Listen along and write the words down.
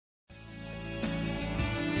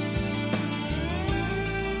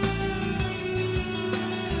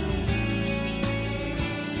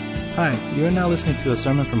Hi, you are now listening to a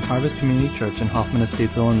sermon from Harvest Community Church in Hoffman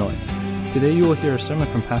Estates, Illinois. Today you will hear a sermon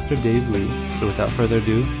from Pastor Dave Lee, so without further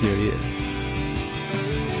ado, here he is.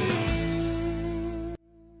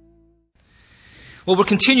 Well, we're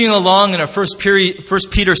continuing along in our First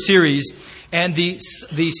Peter series, and the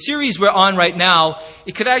series we're on right now,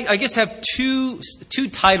 it could, I guess, have two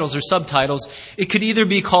titles or subtitles. It could either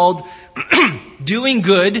be called Doing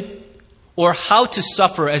Good or How to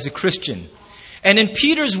Suffer as a Christian. And in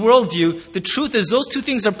Peter's worldview, the truth is those two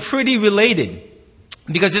things are pretty related.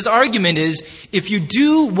 Because his argument is, if you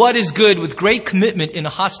do what is good with great commitment in a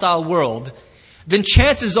hostile world, then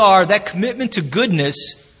chances are that commitment to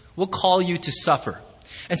goodness will call you to suffer.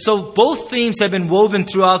 And so both themes have been woven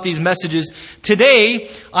throughout these messages. Today,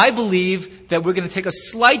 I believe that we're going to take a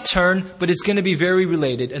slight turn, but it's going to be very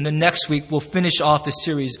related. And then next week, we'll finish off the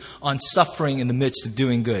series on suffering in the midst of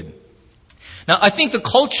doing good. Now, I think the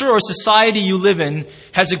culture or society you live in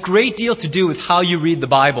has a great deal to do with how you read the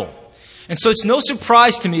Bible. And so it's no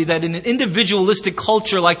surprise to me that in an individualistic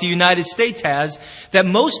culture like the United States has, that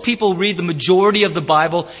most people read the majority of the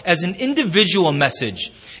Bible as an individual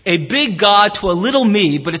message. A big God to a little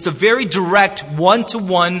me, but it's a very direct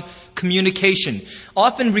one-to-one communication,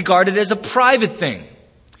 often regarded as a private thing.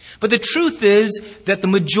 But the truth is that the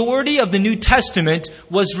majority of the New Testament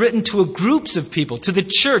was written to groups of people, to the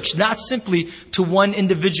church, not simply to one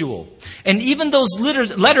individual. And even those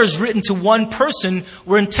letters written to one person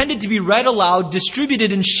were intended to be read aloud,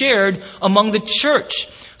 distributed, and shared among the church.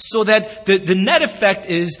 So that the net effect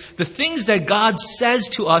is the things that God says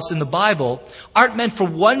to us in the Bible aren't meant for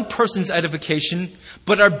one person's edification,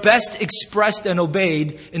 but are best expressed and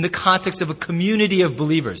obeyed in the context of a community of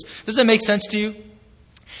believers. Does that make sense to you?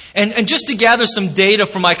 And just to gather some data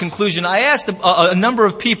for my conclusion, I asked a number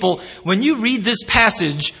of people, when you read this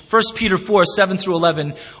passage, 1 Peter 4, 7 through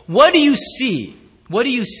 11, what do you see? What do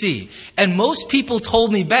you see? And most people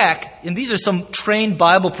told me back, and these are some trained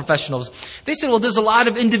Bible professionals, they said, well, there's a lot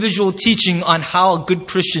of individual teaching on how a good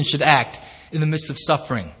Christian should act in the midst of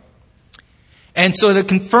suffering. And so that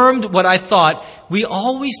confirmed what I thought. We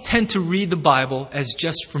always tend to read the Bible as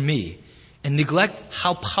just for me and neglect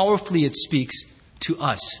how powerfully it speaks to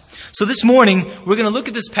us. So this morning, we're going to look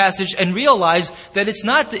at this passage and realize that it's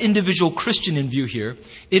not the individual Christian in view here.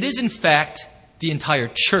 It is, in fact, the entire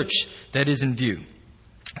church that is in view.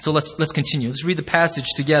 So let's continue. Let's read the passage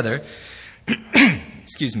together.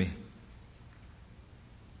 Excuse me.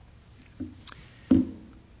 This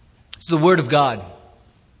is the Word of God.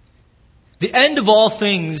 The end of all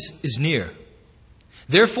things is near.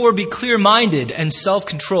 Therefore, be clear-minded and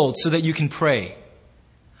self-controlled so that you can pray.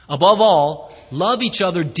 Above all, love each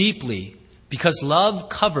other deeply, because love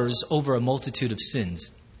covers over a multitude of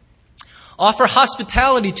sins. Offer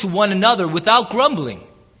hospitality to one another without grumbling.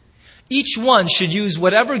 Each one should use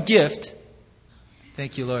whatever gift.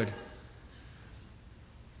 Thank you, Lord.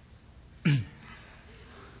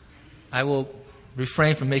 I will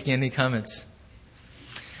refrain from making any comments.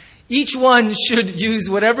 Each one should use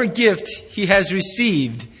whatever gift he has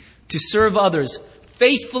received to serve others,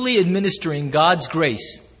 faithfully administering God's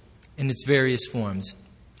grace in its various forms.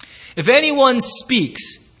 If anyone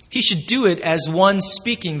speaks, he should do it as one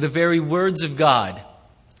speaking the very words of God.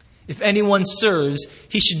 If anyone serves,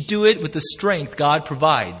 he should do it with the strength God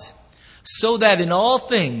provides, so that in all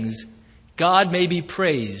things God may be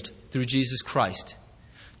praised through Jesus Christ.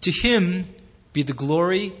 To him be the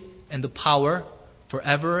glory and the power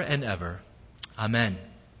forever and ever. Amen.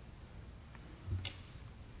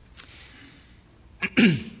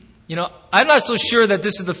 You know, I'm not so sure that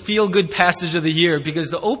this is the feel-good passage of the year, because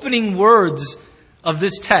the opening words of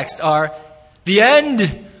this text are, the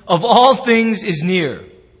end of all things is near.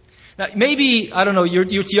 Now, maybe, I don't know, you're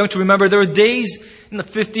too young to remember, there were days in the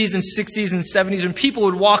 50s and 60s and 70s when people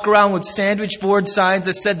would walk around with sandwich board signs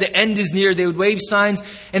that said the end is near. They would wave signs,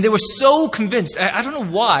 and they were so convinced. I don't know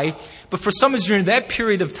why, but for some reason during that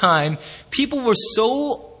period of time, people were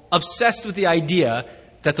so obsessed with the idea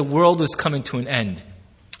that the world was coming to an end.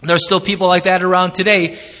 There are still people like that around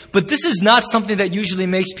today, but this is not something that usually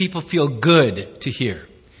makes people feel good to hear.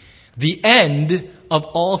 The end of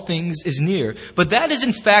all things is near. But that is,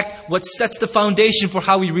 in fact, what sets the foundation for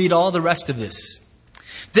how we read all the rest of this.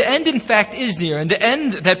 The end, in fact, is near, and the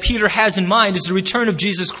end that Peter has in mind is the return of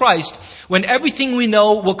Jesus Christ, when everything we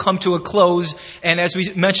know will come to a close, and as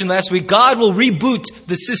we mentioned last week, God will reboot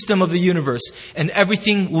the system of the universe, and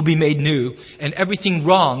everything will be made new, and everything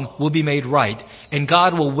wrong will be made right, and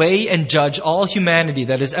God will weigh and judge all humanity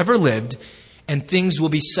that has ever lived, and things will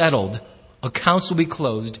be settled, accounts will be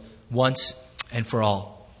closed once and for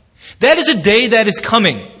all. That is a day that is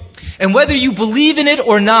coming. And whether you believe in it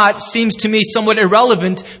or not seems to me somewhat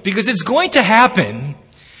irrelevant because it's going to happen.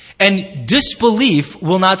 And disbelief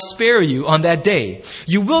will not spare you on that day.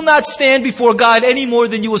 You will not stand before God any more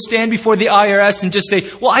than you will stand before the IRS and just say,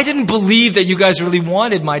 well, I didn't believe that you guys really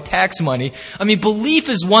wanted my tax money. I mean, belief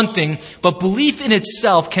is one thing, but belief in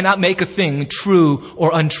itself cannot make a thing true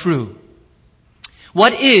or untrue.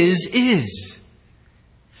 What is.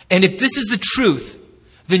 And if this is the truth,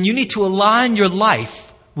 then you need to align your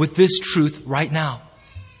life with this truth right now.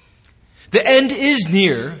 The end is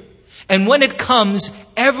near. And when it comes,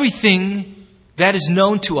 everything that is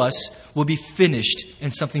known to us will be finished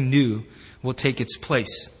and something new will take its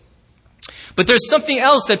place. But there's something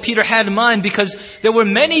else that Peter had in mind because there were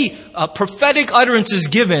many prophetic utterances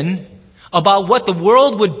given about what the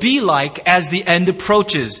world would be like as the end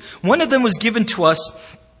approaches. One of them was given to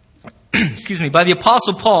us by the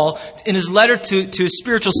Apostle Paul in his letter to his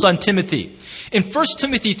spiritual son Timothy. In 1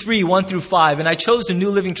 Timothy 3, 1 through 5, and I chose the New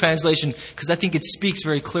Living Translation because I think it speaks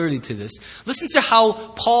very clearly to this. Listen to how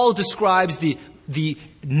Paul describes the days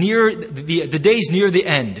near the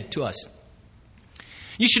end to us.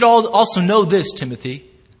 You should also know this, Timothy,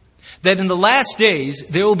 that in the last days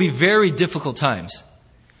there will be very difficult times.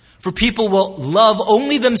 For people will love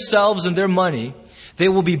only themselves and their money. They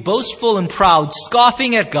will be boastful and proud,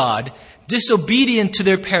 scoffing at God, disobedient to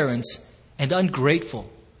their parents, and ungrateful.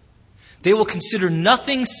 They will consider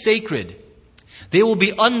nothing sacred. They will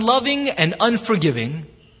be unloving and unforgiving.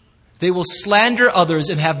 They will slander others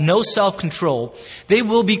and have no self-control. They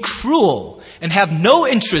will be cruel and have no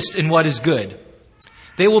interest in what is good.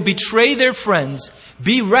 They will betray their friends,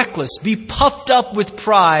 be reckless, be puffed up with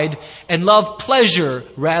pride, and love pleasure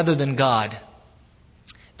rather than God.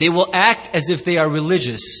 They will act as if they are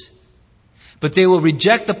religious, but they will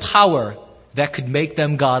reject the power that could make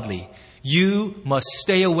them godly. You must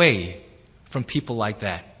stay away from people like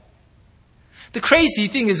that. The crazy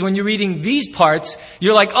thing is when you're reading these parts,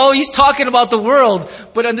 you're like, oh, he's talking about the world.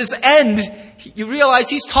 But on this end, you realize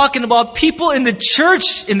he's talking about people in the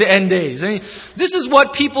church in the end days. I mean, this is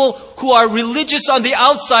what people who are religious on the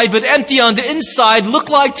outside but empty on the inside look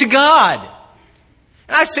like to God.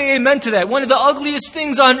 And I say amen to that. One of the ugliest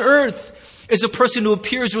things on earth is a person who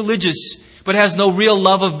appears religious but has no real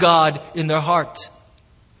love of God in their heart.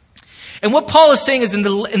 And what Paul is saying is in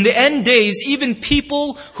the end days, even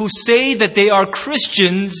people who say that they are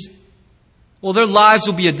Christians, well, their lives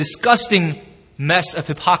will be a disgusting mess of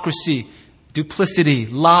hypocrisy, duplicity,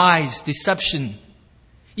 lies, deception,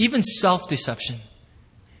 even self-deception.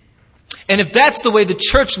 And if that's the way the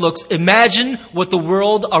church looks, imagine what the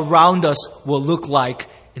world around us will look like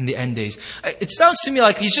in the end days. It sounds to me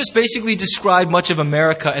like he's just basically described much of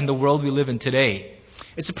America and the world we live in today.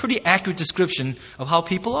 It's a pretty accurate description of how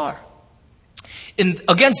people are.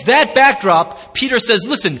 Against that backdrop, Peter says,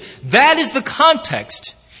 listen, that is the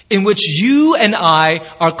context in which you and I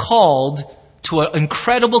are called to an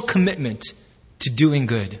incredible commitment to doing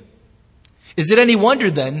good. Is it any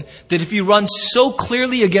wonder then that if you run so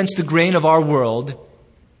clearly against the grain of our world,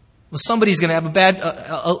 well, somebody's going to have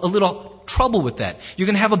a little trouble with that. You're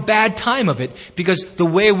going to have a bad time of it because the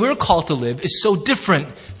way we're called to live is so different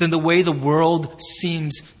than the way the world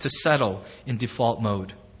seems to settle in default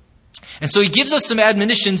mode. And so he gives us some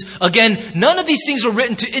admonitions. Again, none of these things were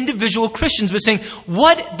written to individual Christians, but saying,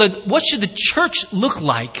 what should the church look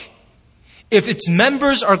like if its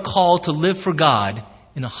members are called to live for God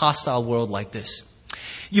in a hostile world like this?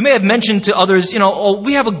 You may have mentioned to others, oh,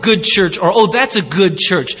 we have a good church, or oh, that's a good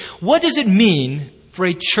church. What does it mean for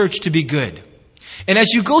a church to be good? And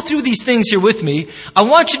as you go through these things here with me, I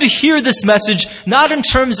want you to hear this message not in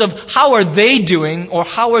terms of how are they doing or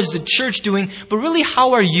how is the church doing, but really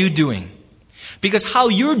how are you doing? Because how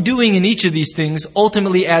you're doing in each of these things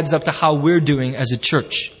ultimately adds up to how we're doing as a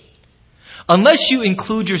church. Unless you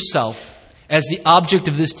include yourself as the object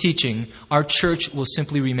of this teaching, our church will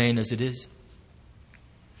simply remain as it is.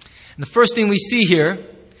 And the first thing we see here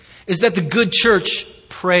is that the good church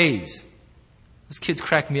prays. Those kids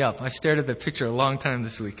crack me up. I stared at that picture a long time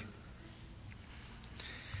this week.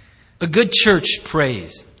 A good church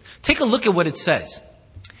prays. Take a look at what it says.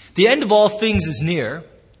 The end of all things is near.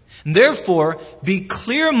 And therefore, be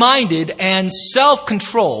clear-minded and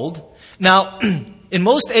self-controlled. Now, in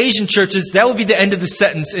most Asian churches, that would be the end of the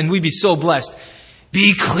sentence, and we'd be so blessed.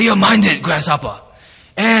 Be clear-minded, grasshopper,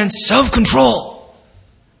 and self-control.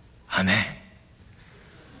 Amen.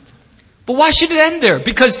 But why should it end there?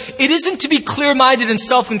 Because it isn't to be clear-minded and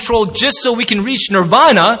self-controlled just so we can reach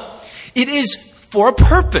nirvana. It is for a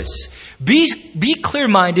purpose. Be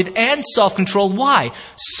clear-minded and self-controlled. Why?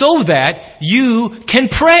 So that you can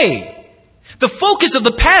pray. The focus of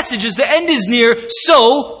the passage is the end is near,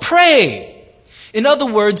 so pray. In other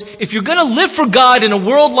words, if you're going to live for God in a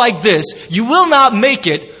world like this, you will not make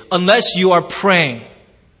it unless you are praying.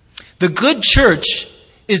 The good church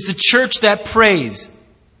is the church that prays.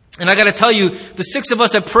 And I got to tell you, the 6 of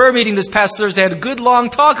us at prayer meeting this past Thursday had a good long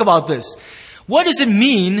talk about this. What does it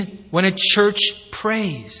mean when a church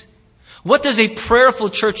prays? What does a prayerful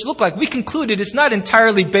church look like? We concluded it's not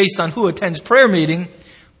entirely based on who attends prayer meeting,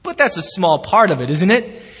 but that's a small part of it, isn't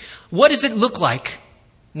it? What does it look like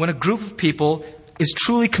when a group of people is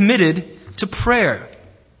truly committed to prayer?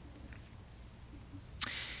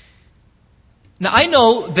 Now, I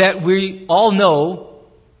know that we all know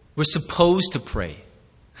we're supposed to pray.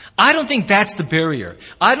 I don't think that's the barrier.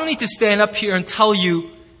 I don't need to stand up here and tell you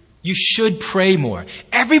you should pray more.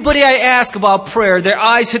 Everybody I ask about prayer, their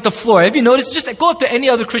eyes hit the floor. Have you noticed? Just go up to any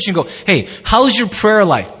other Christian and go, hey, how's your prayer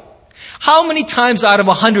life? How many times out of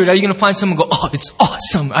 100 are you going to find someone go, oh, it's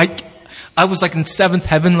awesome. I was like in 7th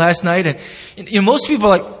heaven last night. And most people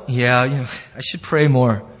are like, yeah, I should pray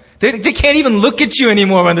more. They can't even look at you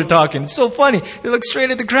anymore when they're talking. It's so funny. They look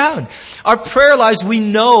straight at the ground. Our prayer lives, we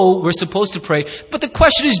know we're supposed to pray. But the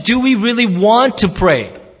question is, do we really want to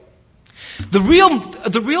pray? The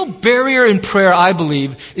real barrier in prayer, I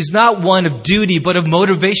believe, is not one of duty, but of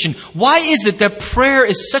motivation. Why is it that prayer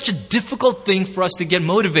is such a difficult thing for us to get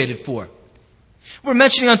motivated for? We're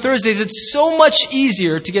mentioning on Thursdays, it's so much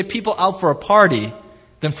easier to get people out for a party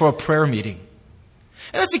than for a prayer meeting.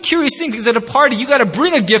 And that's a curious thing, because at a party, you got to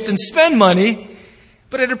bring a gift and spend money.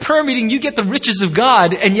 But at a prayer meeting, you get the riches of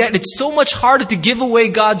God, and yet it's so much harder to give away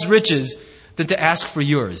God's riches than to ask for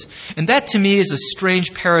yours. And that, to me, is a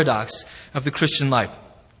strange paradox of the Christian life.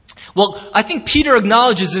 Well, I think Peter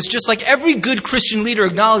acknowledges this, just like every good Christian leader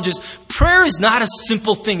acknowledges, prayer is not a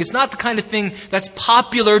simple thing. It's not the kind of thing that's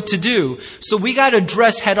popular to do. So we got to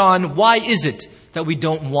address head on, why is it that we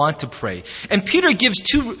don't want to pray? And Peter gives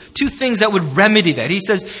two things that would remedy that. He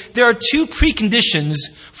says there are 2 preconditions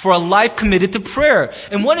for a life committed to prayer.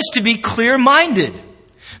 And one is to be clear-minded.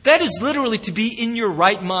 That is literally to be in your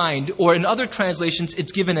right mind, or in other translations,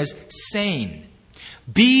 it's given as sane.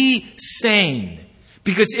 Be sane.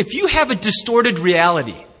 Because if you have a distorted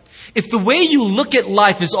reality, if the way you look at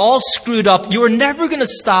life is all screwed up, you are never going to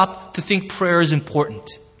stop to think prayer is important.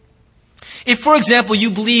 If, for example, you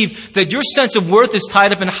believe that your sense of worth is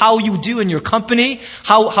tied up in how you do in your company,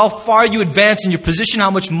 how far you advance in your position, how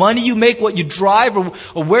much money you make, what you drive,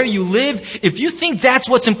 or where you live, if you think that's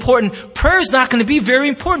what's important, prayer is not going to be very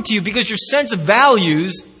important to you, because your sense of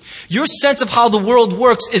values, your sense of how the world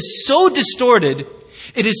works is so distorted,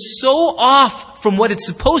 it is so off from what it's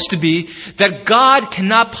supposed to be, that God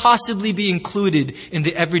cannot possibly be included in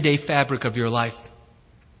the everyday fabric of your life.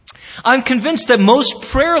 I'm convinced that most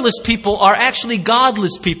prayerless people are actually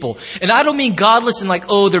godless people. And I don't mean godless in like,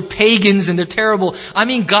 oh, they're pagans and they're terrible. I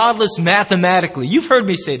mean godless mathematically. You've heard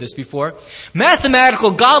me say this before.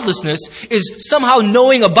 Mathematical godlessness is somehow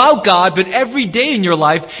knowing about God, but every day in your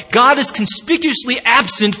life, God is conspicuously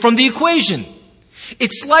absent from the equation.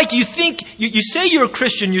 It's like you think, you say you're a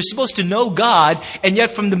Christian, you're supposed to know God, and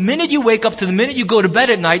yet from the minute you wake up to the minute you go to bed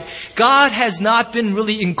at night, God has not been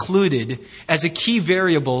really included as a key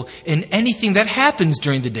variable in anything that happens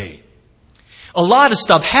during the day. A lot of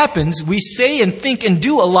stuff happens. We say and think and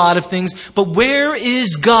do a lot of things, but where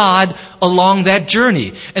is God along that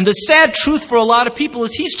journey? And the sad truth for a lot of people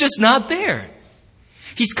is He's just not there.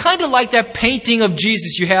 He's kind of like that painting of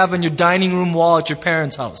Jesus you have on your dining room wall at your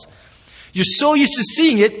parents' house. You're so used to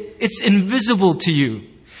seeing it, it's invisible to you.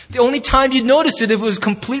 The only time you'd notice it, if it was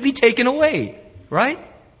completely taken away, right?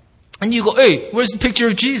 And you go, hey, where's the picture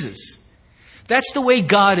of Jesus? That's the way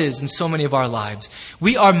God is in so many of our lives.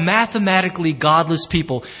 We are mathematically godless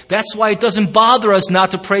people. That's why it doesn't bother us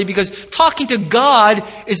not to pray, because talking to God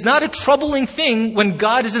is not a troubling thing when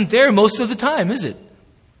God isn't there most of the time, is it?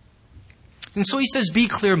 And so he says, be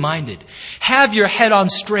clear-minded. Have your head on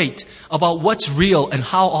straight about what's real and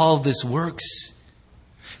how all of this works.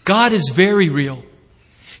 God is very real.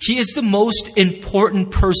 He is the most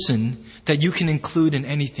important person that you can include in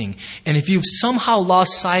anything. And if you've somehow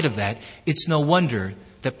lost sight of that, it's no wonder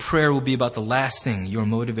that prayer will be about the last thing you're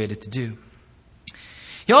motivated to do.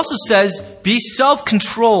 He also says, be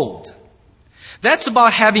self-controlled. That's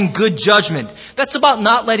about having good judgment. That's about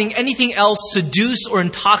not letting anything else seduce or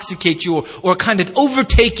intoxicate you or kind of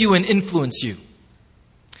overtake you and influence you.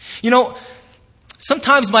 You know,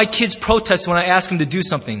 sometimes my kids protest when I ask them to do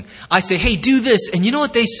something. I say, hey, do this. And you know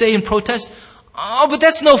what they say in protest? Oh, but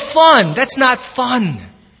that's no fun. That's not fun.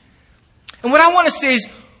 And what I want to say is,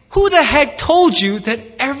 who the heck told you that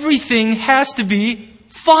everything has to be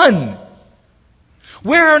fun?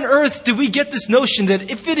 Where on earth do we get this notion that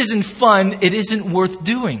if it isn't fun, it isn't worth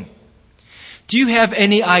doing? Do you have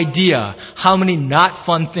any idea how many not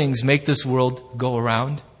fun things make this world go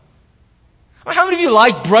around? How many of you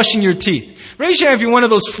like brushing your teeth? Raise your hand if you're one of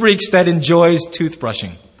those freaks that enjoys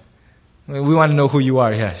toothbrushing. We want to know who you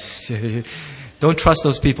are, yes. Don't trust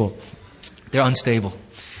those people. They're unstable.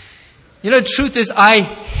 The truth is I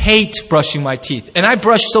hate brushing my teeth. And I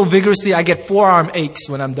brush so vigorously I get forearm aches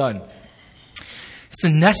when I'm done. It's a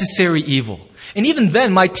necessary evil. And even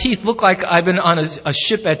then, my teeth look like I've been on a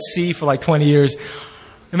ship at sea for like 20 years.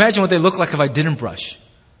 Imagine what they look like if I didn't brush.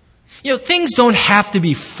 Things don't have to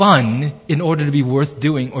be fun in order to be worth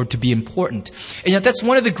doing or to be important. And yet that's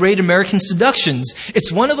one of the great American seductions.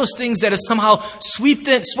 It's one of those things that has somehow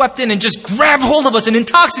swept in and just grabbed hold of us and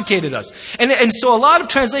intoxicated us. And so a lot of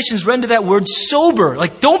translations render that word sober.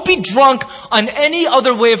 Like, don't be drunk on any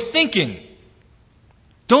other way of thinking.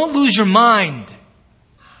 Don't lose your mind.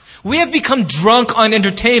 We have become drunk on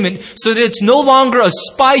entertainment so that it's no longer a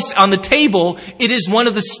spice on the table. It is one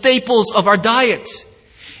of the staples of our diet.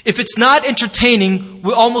 If it's not entertaining,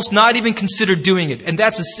 we'll almost not even consider doing it. And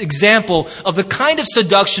that's an example of the kind of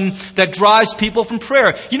seduction that drives people from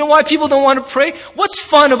prayer. You know why people don't want to pray? What's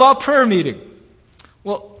fun about prayer meeting?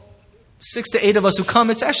 Well, 6 to 8 of us who come,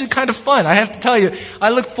 it's actually kind of fun. I have to tell you, I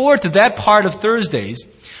look forward to that part of Thursdays.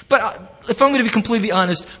 But if I'm going to be completely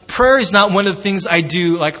honest, prayer is not one of the things I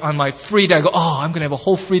do like on my free day. I go, I'm going to have a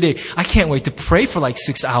whole free day. I can't wait to pray for like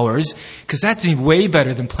 6 hours because that'd be way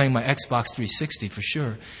better than playing my Xbox 360 for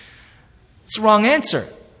sure. It's the wrong answer.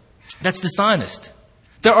 That's dishonest.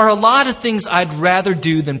 There are a lot of things I'd rather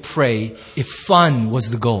do than pray if fun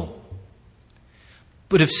was the goal.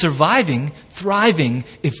 But if surviving, thriving,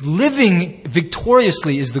 if living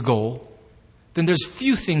victoriously is the goal, then there's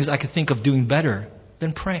few things I could think of doing better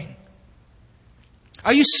than praying.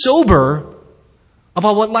 Are you sober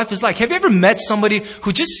about what life is like? Have you ever met somebody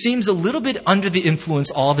who just seems a little bit under the influence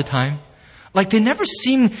all the time? Like they never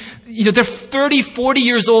seem, they're 30, 40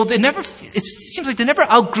 years old. It seems like they never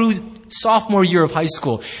outgrew sophomore year of high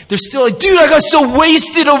school. They're still like, dude, I got so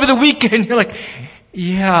wasted over the weekend. You're like,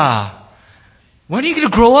 yeah. When are you going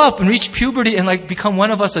to grow up and reach puberty and like become one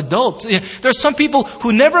of us adults? There are some people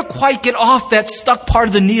who never quite get off that stuck part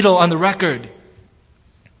of the needle on the record.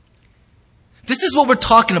 This is what we're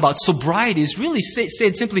talking about. Sobriety is really,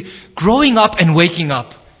 said simply, growing up and waking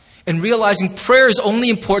up and realizing prayer is only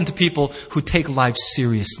important to people who take life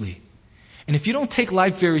seriously. And if you don't take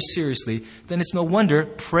life very seriously, then it's no wonder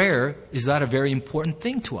prayer is not a very important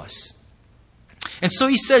thing to us. And so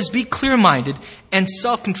he says, be clear-minded and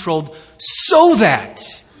self-controlled so that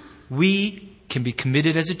we can be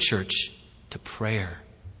committed as a church to prayer.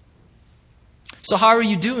 So how are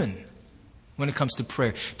you doing when it comes to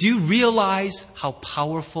prayer? Do you realize how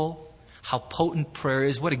powerful, how potent prayer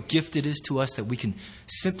is? What a gift it is to us that we can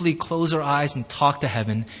simply close our eyes and talk to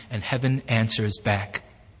heaven, and heaven answers back.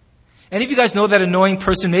 Any of you guys know that annoying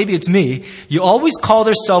person? Maybe it's me. You always call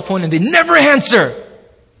their cell phone and they never answer.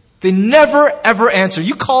 They never, ever answer.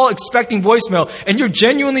 You call expecting voicemail and you're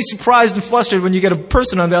genuinely surprised and flustered when you get a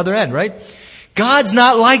person on the other end, right? God's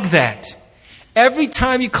not like that. Every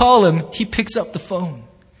time you call him, he picks up the phone.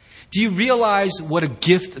 Do you realize what a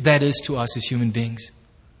gift that is to us as human beings?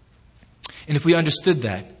 And if we understood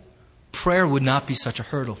that, prayer would not be such a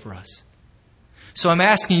hurdle for us. So I'm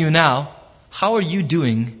asking you now, how are you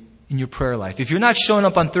doing in your prayer life? If you're not showing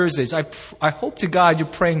up on Thursdays, I hope to God you're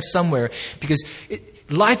praying somewhere, because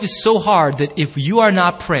life is so hard that if you are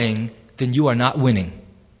not praying, then you are not winning.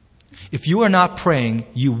 If you are not praying,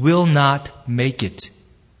 you will not make it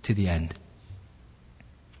to the end.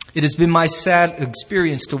 It has been my sad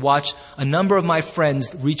experience to watch a number of my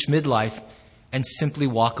friends reach midlife and simply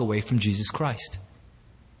walk away from Jesus Christ.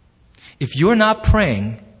 If you're not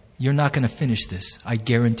praying, you're not going to finish this. I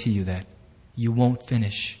guarantee you that. You won't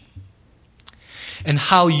finish. And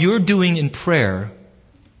how you're doing in prayer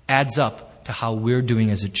adds up to how we're doing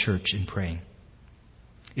as a church in praying.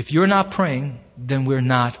 If you're not praying, then we're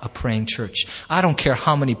not a praying church. I don't care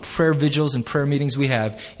how many prayer vigils and prayer meetings we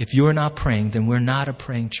have. If you're not praying, then we're not a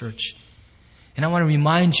praying church. And I want to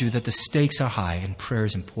remind you that the stakes are high and prayer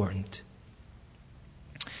is important.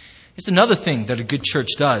 It's another thing that a good church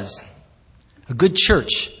does. A good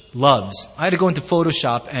church loves. I had to go into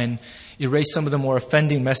Photoshop and erase some of the more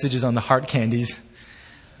offending messages on the heart candies.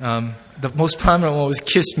 The most prominent one was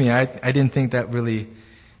 "Kiss Me." I didn't think that really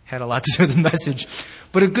had a lot to do with the message.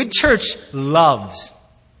 But a good church loves.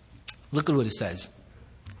 Look at what it says.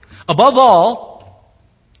 Above all,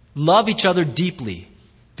 love each other deeply,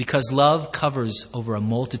 because love covers over a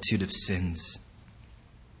multitude of sins.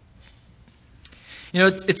 You know,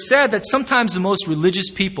 it's sad that sometimes the most religious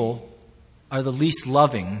people are the least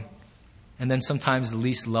loving, and then sometimes the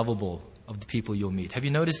least lovable of the people you'll meet. Have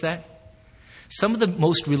you noticed that? Some of the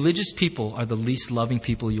most religious people are the least loving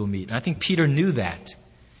people you'll meet. And I think Peter knew that.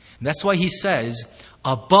 And that's why he says,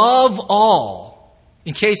 above all,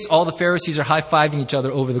 in case all the Pharisees are high-fiving each other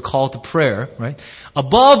over the call to prayer, right?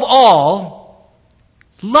 Above all,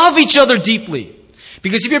 love each other deeply.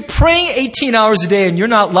 Because if you're praying 18 hours a day and you're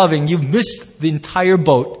not loving, you've missed the entire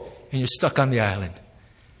boat and you're stuck on the island.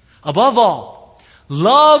 Above all,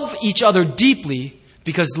 love each other deeply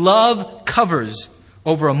because love covers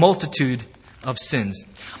over a multitude of sins.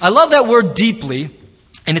 I love that word deeply,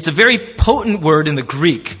 and it's a very potent word in the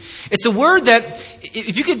Greek. It's a word that,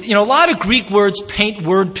 if you could, a lot of Greek words paint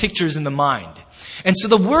word pictures in the mind. And so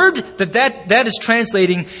the word that is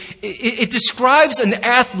translating, it describes an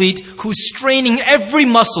athlete who's straining every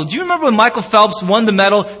muscle. Do you remember when Michael Phelps won the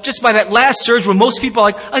medal just by that last surge where most people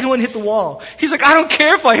are like, I don't want to hit the wall. He's like, I don't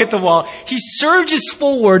care if I hit the wall. He surges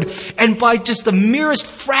forward, and by just the merest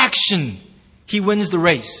fraction, he wins the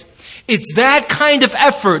race. It's that kind of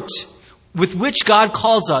effort with which God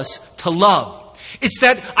calls us to love. It's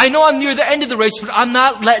that I know I'm near the end of the race, but I'm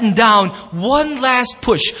not letting down. One last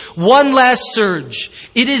push, one last surge.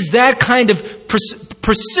 It is that kind of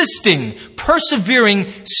persisting,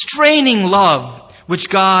 persevering, straining love which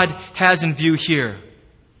God has in view here.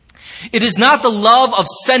 It is not the love of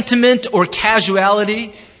sentiment or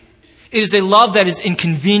casuality. It is a love that is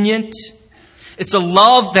inconvenient. It's a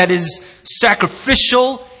love that is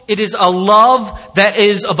sacrificial. It is a love that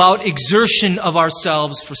is about exertion of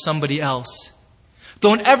ourselves for somebody else.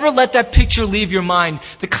 Don't ever let that picture leave your mind.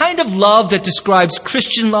 The kind of love that describes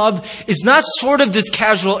Christian love is not sort of this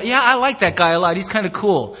casual, yeah, I like that guy a lot. He's kind of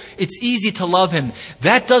cool. It's easy to love him.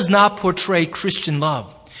 That does not portray Christian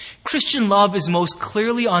love. Christian love is most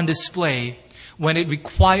clearly on display when it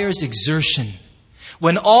requires exertion.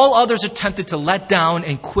 When all others are tempted to let down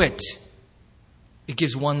and quit, it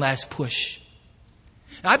gives one last push.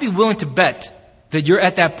 Now, I'd be willing to bet that you're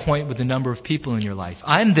at that point with a number of people in your life.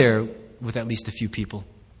 I'm there with at least a few people,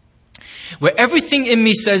 where everything in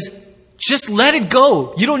me says, just let it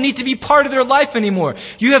go. You don't need to be part of their life anymore.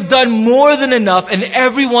 You have done more than enough, and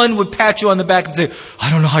everyone would pat you on the back and say,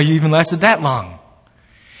 I don't know how you even lasted that long.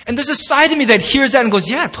 And there's a side of me that hears that and goes,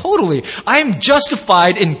 yeah, totally. I am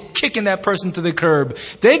justified in kicking that person to the curb.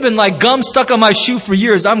 They've been like gum stuck on my shoe for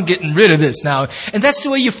years. I'm getting rid of this now. And that's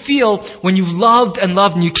the way you feel when you've loved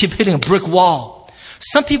and you keep hitting a brick wall.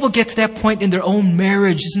 Some people get to that point in their own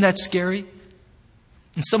marriage. Isn't that scary?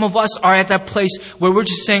 And some of us are at that place where we're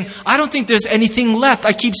just saying, I don't think there's anything left.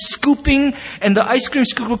 I keep scooping and the ice cream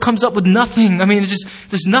scooper comes up with nothing. I mean,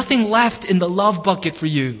 there's nothing left in the love bucket for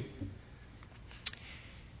you.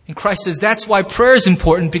 And Christ says that's why prayer is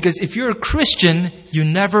important, because if you're a Christian, you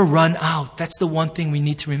never run out. That's the one thing we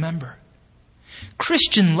need to remember.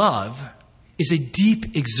 Christian love is a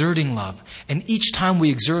deep, exerting love. And each time we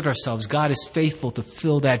exert ourselves, God is faithful to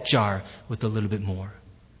fill that jar with a little bit more.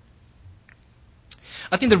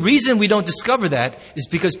 I think the reason we don't discover that is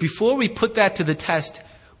because before we put that to the test,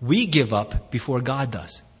 we give up before God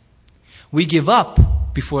does. We give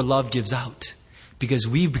up before love gives out, because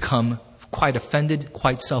we become quite offended,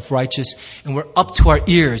 quite self-righteous, and we're up to our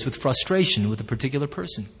ears with frustration with a particular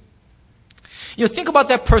person. Think about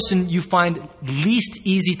that person you find least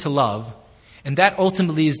easy to love, and that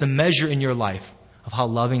ultimately is the measure in your life of how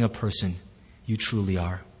loving a person you truly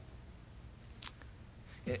are.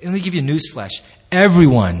 Let me give you a newsflash.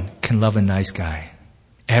 Everyone can love a nice guy.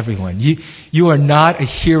 Everyone. You are not a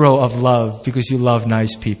hero of love because you love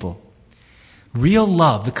nice people. Real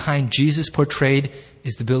love, the kind Jesus portrayed,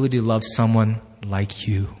 is the ability to love someone like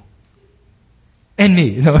you. And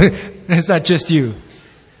me. No, it's not just you.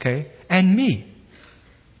 Okay? And me.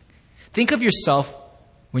 Think of yourself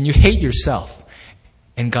when you hate yourself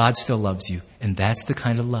and God still loves you. And that's the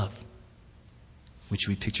kind of love which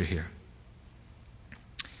we picture here.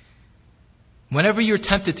 Whenever you're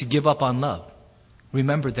tempted to give up on love,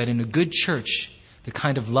 remember that in a good church, the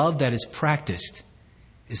kind of love that is practiced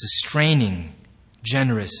is a straining,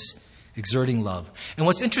 generous, exerting love. And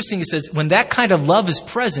what's interesting, it says, when that kind of love is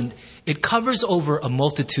present, it covers over a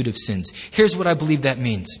multitude of sins. Here's what I believe that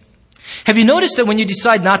means. Have you noticed that when you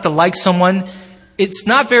decide not to like someone, it's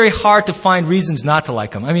not very hard to find reasons not to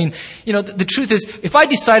like them? I mean, the truth is, if I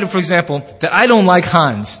decided, for example, that I don't like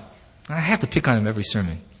Hans, I have to pick on him every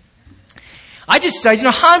sermon. I just decided,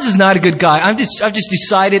 Hans is not a good guy. I've just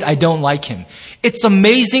decided I don't like him. It's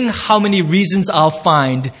amazing how many reasons I'll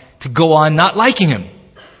find to go on not liking him.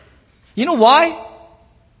 You know why?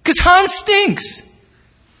 Because Hans stinks.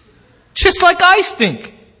 Just like I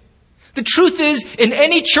stink. The truth is, in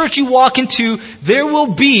any church you walk into, there will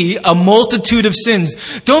be a multitude of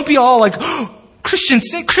sins. Don't be all like, oh,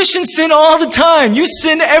 Christians sin all the time. You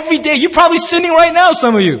sin every day. You're probably sinning right now,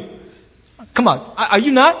 some of you. Come on, are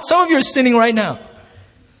you not? Some of you are sinning right now.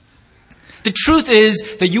 The truth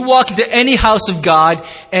is that you walk into any house of God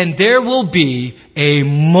and there will be a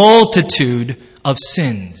multitude of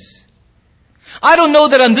sins. I don't know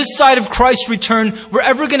that on this side of Christ's return, we're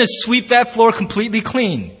ever going to sweep that floor completely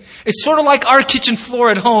clean. It's sort of like our kitchen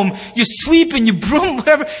floor at home. You sweep and you broom,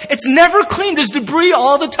 whatever. It's never clean. There's debris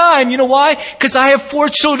all the time. You know why? Because I have 4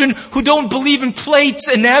 children who don't believe in plates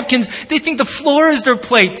and napkins. They think the floor is their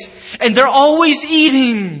plate. And they're always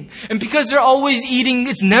eating. And because they're always eating,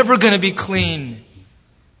 it's never going to be clean.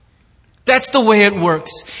 That's the way it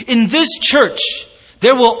works. In this church,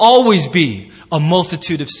 there will always be a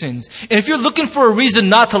multitude of sins. And if you're looking for a reason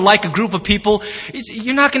not to like a group of people,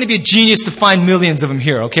 you're not going to be a genius to find millions of them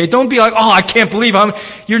here, okay? Don't be like, oh, I can't believe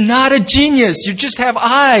you're not a genius. You just have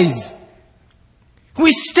eyes.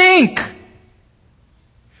 We stink.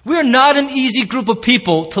 We are not an easy group of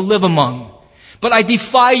people to live among. But I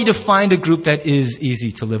defy you to find a group that is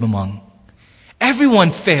easy to live among.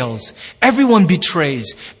 Everyone fails. Everyone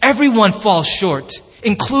betrays. Everyone falls short,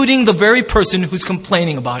 including the very person who's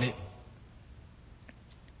complaining about it.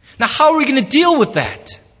 Now, how are we going to deal with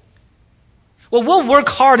that? Well, we'll work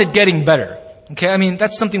hard at getting better. Okay, I mean,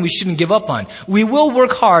 that's something we shouldn't give up on. We will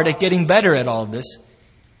work hard at getting better at all of this.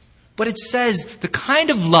 But it says the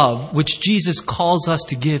kind of love which Jesus calls us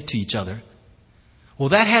to give to each other, well,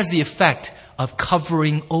 that has the effect of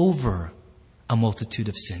covering over a multitude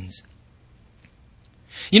of sins.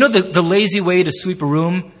 You know, the lazy way to sweep a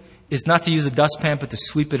room is not to use a dustpan, but to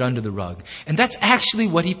sweep it under the rug. And that's actually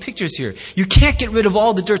what he pictures here. You can't get rid of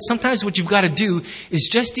all the dirt. Sometimes what you've got to do is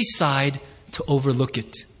just decide to overlook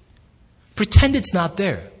it. Pretend it's not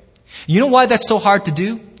there. You know why that's so hard to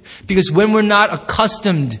do? Because when we're not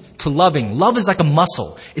accustomed to loving, love is like a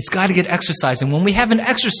muscle. It's got to get exercised. And when we haven't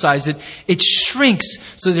exercised it, it shrinks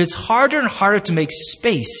so that it's harder and harder to make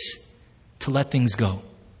space to let things go.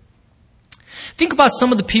 Think about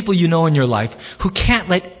some of the people you know in your life who can't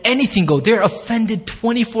let anything go. They're offended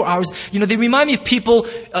 24 hours. You know, they remind me of people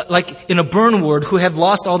like in a burn ward who have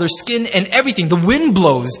lost all their skin and everything. The wind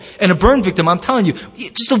blows and a burn victim, I'm telling you,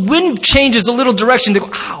 just the wind changes a little direction. They go,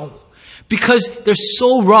 ow. Because they're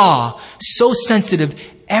so raw, so sensitive,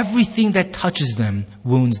 everything that touches them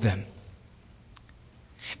wounds them.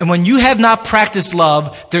 And when you have not practiced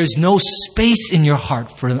love, there's no space in your heart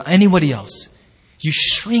for anybody else. You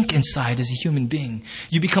shrink inside as a human being.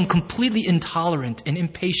 You become completely intolerant and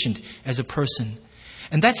impatient as a person.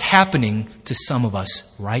 And that's happening to some of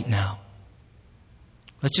us right now.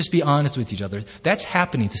 Let's just be honest with each other. That's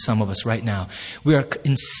happening to some of us right now. We are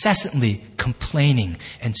incessantly complaining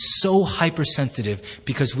and so hypersensitive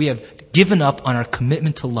because we have given up on our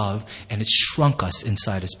commitment to love and it's shrunk us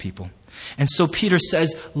inside as people. And so Peter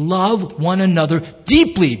says, love one another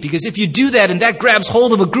deeply, because if you do that and that grabs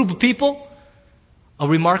hold of a group of people, a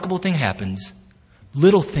remarkable thing happens.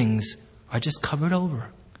 Little things are just covered over.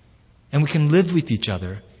 And we can live with each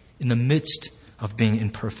other in the midst of being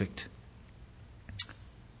imperfect.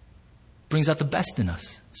 Brings out the best in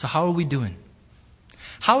us. So how are we doing?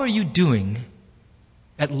 How are you doing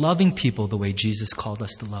at loving people the way Jesus called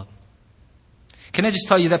us to love? Can I just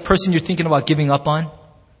tell you, that person you're thinking about giving up on,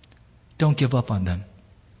 don't give up on them.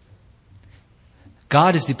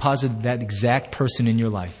 God has deposited that exact person in your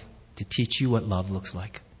life to teach you what love looks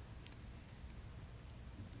like.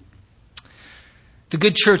 The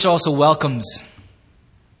good church also welcomes.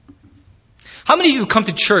 How many of you have come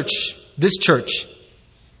to church, this church,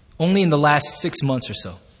 only in the last 6 months or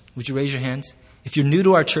so? Would you raise your hands? If you're new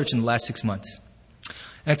to our church in the last 6 months.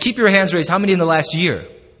 Now keep your hands raised. How many in the last year?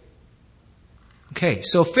 Okay,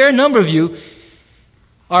 so a fair number of you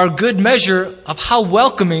are a good measure of how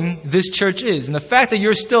welcoming this church is. And the fact that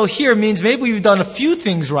you're still here means maybe you've done a few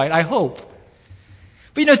things right, I hope.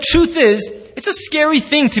 But you know, the truth is, it's a scary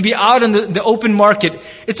thing to be out in the open market.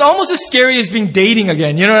 It's almost as scary as being dating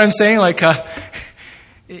again. You know what I'm saying? Like,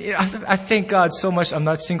 I thank God so much I'm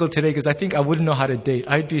not single today, because I think I wouldn't know how to date.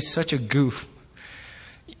 I'd be such a goof.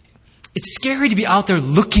 It's scary to be out there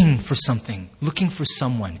looking for something, looking for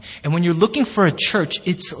someone. And when you're looking for a church,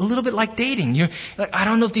 it's a little bit like dating. You're like, I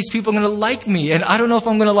don't know if these people are going to like me, and I don't know if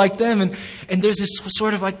I'm going to like them. And there's this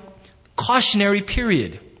sort of like cautionary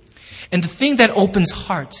period. And the thing that opens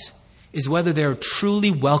hearts is whether they're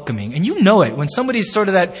truly welcoming. And you know it. When somebody's sort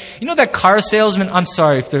of that, you know that car salesman? I'm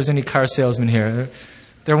sorry if there's any car salesmen here.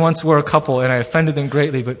 There once were a couple, and I offended them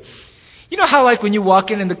greatly, but you know how like when you walk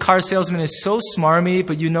in and the car salesman is so smarmy,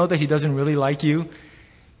 but you know that he doesn't really like you?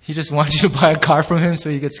 He just wants you to buy a car from him so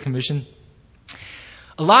he gets commission.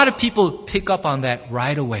 A lot of people pick up on that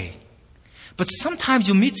right away. But sometimes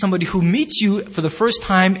you'll meet somebody who meets you for the first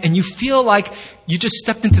time and you feel like you just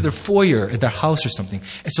stepped into their foyer at their house or something.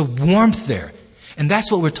 It's a warmth there. And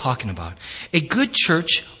that's what we're talking about. A good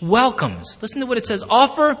church welcomes. Listen to what it says.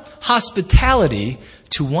 Offer hospitality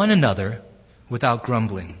to one another without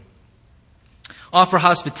grumbling. Offer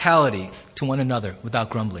hospitality to one another without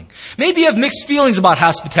grumbling. Maybe you have mixed feelings about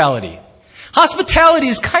hospitality. Hospitality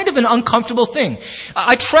is kind of an uncomfortable thing.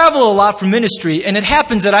 I travel a lot for ministry, and it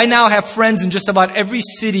happens that I now have friends in just about every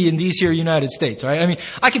city in these here United States, right? I mean,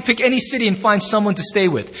 I could pick any city and find someone to stay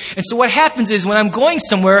with. And so what happens is when I'm going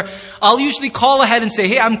somewhere, I'll usually call ahead and say,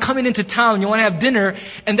 hey, I'm coming into town, you want to have dinner?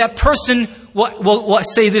 And that person will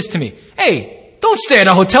say this to me, hey, don't stay at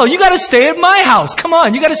a hotel, you got to stay at my house. Come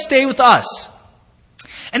on, you got to stay with us.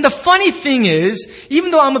 And the funny thing is,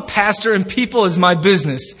 even though I'm a pastor and people is my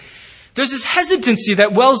business, there's this hesitancy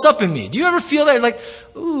that wells up in me. Do you ever feel that? Like,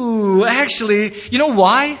 ooh, actually, you know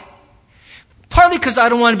why? Partly because I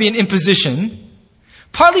don't want to be an imposition.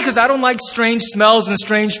 Partly because I don't like strange smells and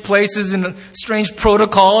strange places and strange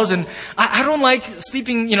protocols. And I don't like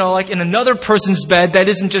sleeping, like in another person's bed that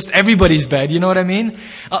isn't just everybody's bed. You know what I mean?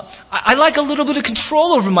 I like a little bit of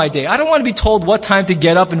control over my day. I don't want to be told what time to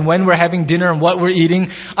get up and when we're having dinner and what we're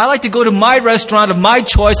eating. I like to go to my restaurant of my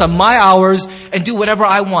choice on my hours and do whatever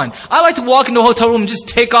I want. I like to walk into a hotel room and just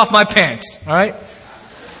take off my pants. All right?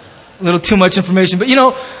 A little too much information, but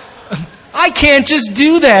I can't just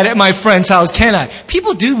do that at my friend's house, can I?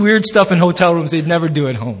 People do weird stuff in hotel rooms they'd never do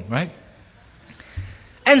at home, right?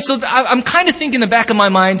 And so I'm kind of thinking in the back of my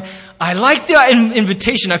mind, I like the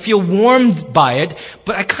invitation. I feel warmed by it,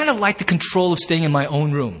 but I kind of like the control of staying in my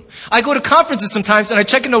own room. I go to conferences sometimes and I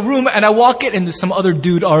check in a room and I walk in and there's some other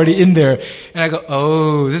dude already in there. And I go,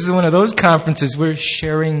 oh, this is one of those conferences. We're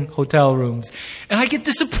sharing hotel rooms. And I get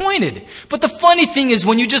disappointed. But the funny thing is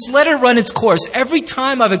when you just let it run its course, every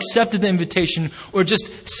time I've accepted the invitation or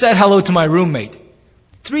just said hello to my roommate,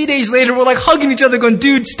 3 days later, we're like hugging each other going,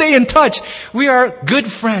 dude, stay in touch. We are good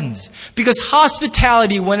friends. Because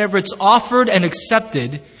hospitality, whenever it's offered and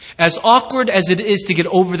accepted, as awkward as it is to get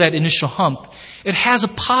over that initial hump, it has a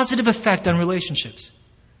positive effect on relationships.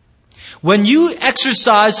 When you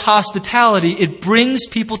exercise hospitality, it brings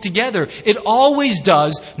people together. It always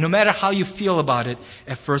does, no matter how you feel about it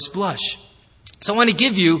at first blush. So I want to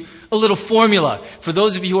give you a little formula. For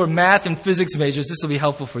those of you who are math and physics majors, this will be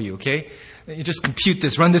helpful for you, okay? You just compute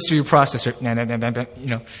this, run this through your processor.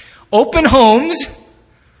 Open homes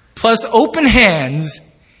plus open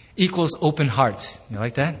hands equals open hearts. You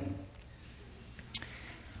like that?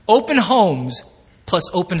 Open homes plus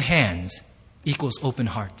open hands equals open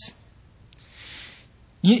hearts.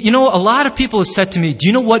 A lot of people have said to me, do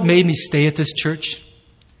you know what made me stay at this church?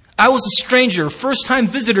 I was a stranger, first-time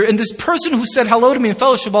visitor, and this person who said hello to me in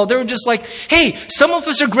fellowship hall, they were just like, hey, some of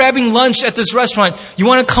us are grabbing lunch at this restaurant. You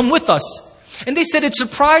want to come with us? And they said it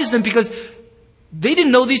surprised them because they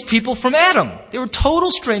didn't know these people from Adam. They were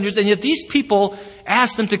total strangers, and yet these people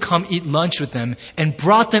asked them to come eat lunch with them and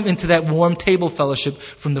brought them into that warm table fellowship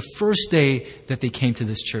from the first day that they came to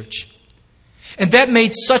this church. And that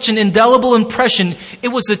made such an indelible impression. It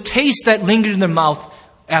was a taste that lingered in their mouth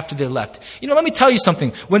after they left. Let me tell you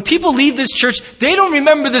something. When people leave this church, they don't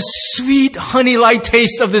remember the sweet honey-like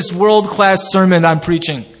taste of this world-class sermon I'm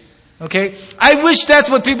preaching. Okay? I wish that's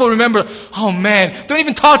what people remember. Oh man, don't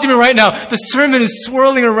even talk to me right now. The sermon is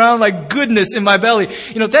swirling around like goodness in my belly.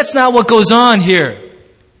 That's not what goes on here.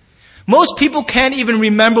 Most people can't even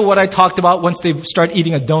remember what I talked about once they start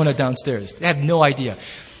eating a donut downstairs. They have no idea.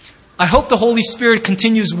 I hope the Holy Spirit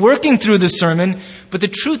continues working through this sermon, but the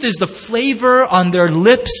truth is the flavor on their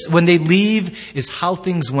lips when they leave is how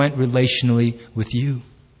things went relationally with you.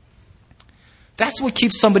 That's what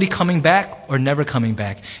keeps somebody coming back or never coming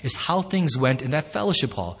back, is how things went in that fellowship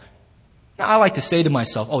hall. Now, I like to say to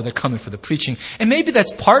myself, oh, they're coming for the preaching. And maybe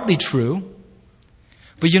that's partly true.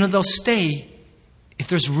 But they'll stay if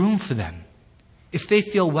there's room for them, if they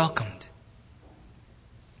feel welcomed.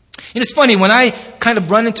 It's funny, when I kind of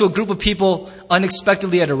run into a group of people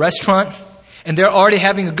unexpectedly at a restaurant, and they're already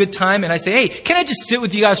having a good time, and I say, hey, can I just sit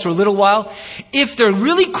with you guys for a little while? If they're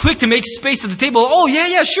really quick to make space at the table, oh,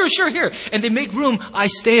 yeah, sure, here. And they make room, I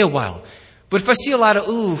stay a while. But if I see a lot of,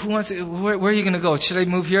 who wants to, where are you going to go? Should I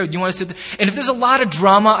move here? Do you want to sit there? And if there's a lot of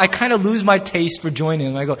drama, I kind of lose my taste for joining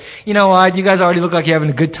them. I go, you know what? You guys already look like you're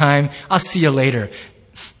having a good time. I'll see you later.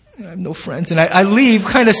 I have no friends. And I leave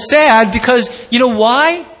kind of sad because, you know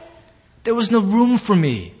why? There was no room for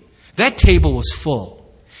me. That table was full.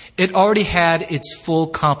 It already had its full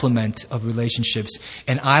complement of relationships,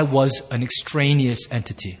 and I was an extraneous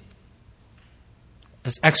entity.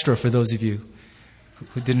 That's extra for those of you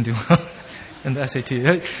who didn't do well in the SAT.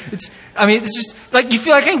 It's just like you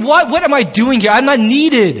feel like, hey, what am I doing here? I'm not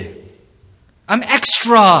needed. I'm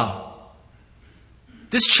extra.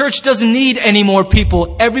 This church doesn't need any more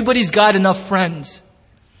people. Everybody's got enough friends.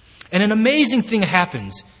 And an amazing thing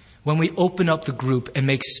happens when we open up the group and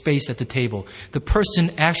make space at the table. The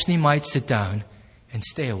person actually might sit down and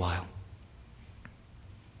stay a while.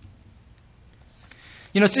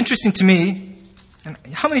 You know, it's interesting to me, and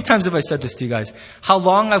how many times have I said this to you guys, how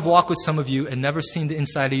long I've walked with some of you and never seen the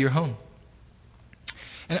inside of your home.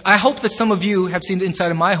 And I hope that some of you have seen the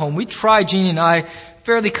inside of my home. We try, Jeannie and I,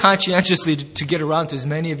 fairly conscientiously to get around to as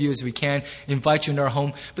many of you as we can, invite you into our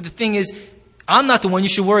home. But the thing is, I'm not the one you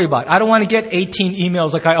should worry about. I don't want to get 18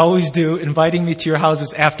 emails like I always do, inviting me to your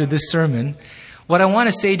houses after this sermon. What I want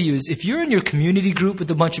to say to you is, if you're in your community group with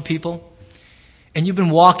a bunch of people, and you've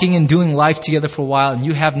been walking and doing life together for a while, and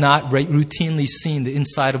you have not routinely seen the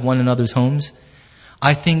inside of one another's homes,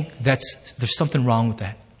 I think there's something wrong with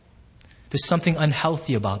that. There's something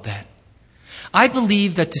unhealthy about that. I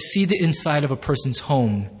believe that to see the inside of a person's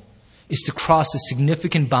home is to cross a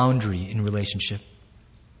significant boundary in relationship.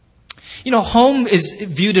 You know, home is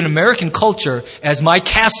viewed in American culture as my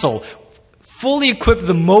castle, fully equipped with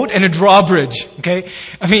a moat and a drawbridge. Okay?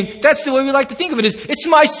 I mean, that's the way we like to think of it, is it's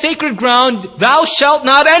my sacred ground, thou shalt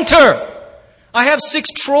not enter. I have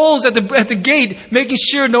 6 trolls at the gate making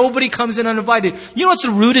sure nobody comes in uninvited. You know what's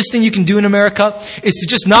the rudest thing you can do in America? Is to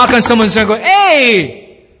just knock on someone's door and go,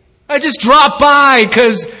 hey, I just dropped by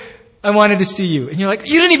because I wanted to see you. And you're like,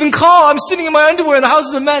 you didn't even call. I'm sitting in my underwear and the house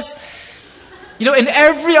is a mess. You know, in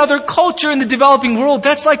every other culture in the developing world,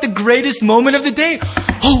 that's like the greatest moment of the day.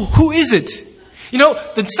 Oh, who is it? You know,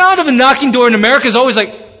 the sound of a knocking door in America is always like,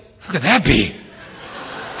 who could that be?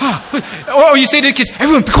 Or you say to the kids,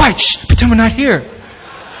 everyone be quiet, shh, pretend we're not here.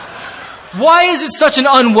 Why is it such an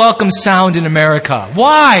unwelcome sound in America?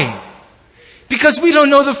 Why? Because we don't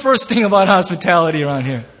know the first thing about hospitality around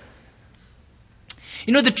here.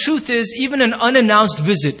 You know, the truth is, even an unannounced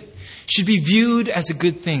visit should be viewed as a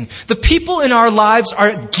good thing. The people in our lives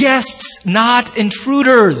are guests, not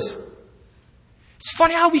intruders. It's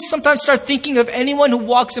funny how we sometimes start thinking of anyone who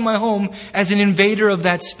walks in my home as an invader of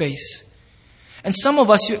that space. And some of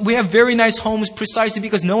us, we have very nice homes precisely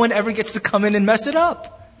because no one ever gets to come in and mess it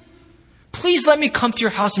up. Please let me come to your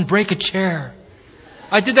house and break a chair.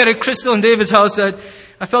 I did that at Crystal and David's house. I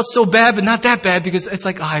felt so bad, but not that bad, because it's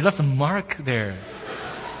like, I left a mark there.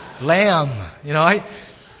 Lamb. You know, I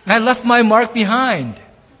left my mark behind.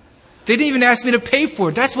 They didn't even ask me to pay for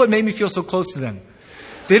it. That's what made me feel so close to them.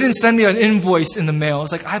 They didn't send me an invoice in the mail.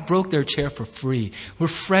 It's like, I broke their chair for free. We're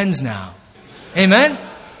friends now. Amen?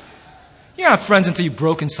 You're not friends until you've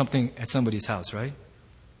broken something at somebody's house, right?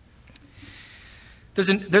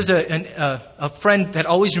 There's a friend that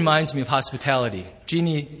always reminds me of hospitality.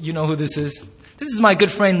 Jeannie, you know who this is? This is my good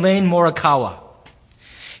friend Lane Morikawa.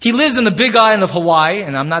 He lives on the big island of Hawaii,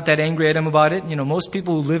 and I'm not that angry at him about it. You know, most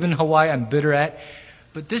people who live in Hawaii, I'm bitter at.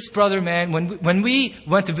 But this brother, man, when we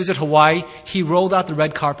went to visit Hawaii, he rolled out the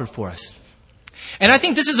red carpet for us. And I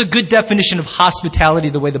think this is a good definition of hospitality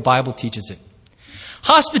the way the Bible teaches it.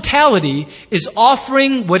 Hospitality is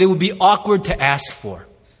offering what it would be awkward to ask for.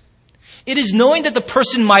 It is knowing that the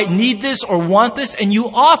person might need this or want this, and you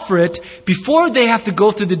offer it before they have to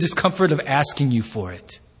go through the discomfort of asking you for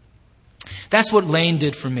it. That's what Lane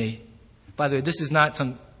did for me. By the way, this is not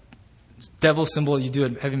some devil symbol you do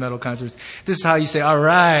at heavy metal concerts. This is how you say, all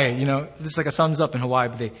right. You know, this is like a thumbs up in Hawaii,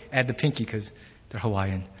 but they add the pinky because they're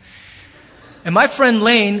Hawaiian. And my friend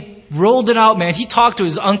Lane rolled it out, man. He talked to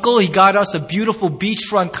his uncle. He got us a beautiful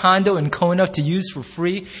beachfront condo in Kona to use for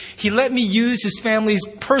free. He let me use his family's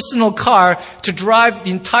personal car to drive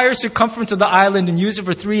the entire circumference of the island and use it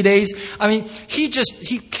for 3 days. I mean, he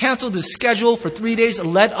canceled his schedule for 3 days,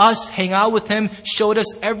 let us hang out with him, showed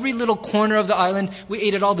us every little corner of the island. We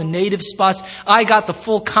ate at all the native spots. I got the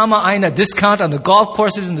full Kama Aina discount on the golf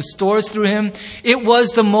courses and the stores through him. It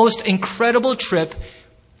was the most incredible trip.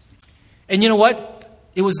 And you know what?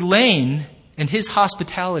 It was Lane and his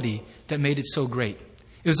hospitality that made it so great.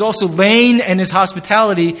 It was also Lane and his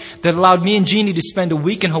hospitality that allowed me and Jeannie to spend a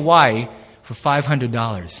week in Hawaii for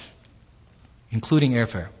 $500, including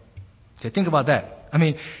airfare. Okay, think about that. I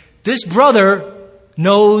mean, this brother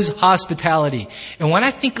knows hospitality. And when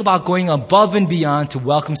I think about going above and beyond to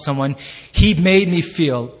welcome someone, he made me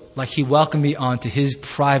feel like he welcomed me onto his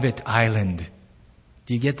private island.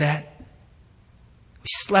 Do you get that? We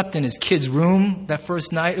slept in his kid's room that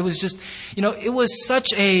first night. It was just, you know, it was such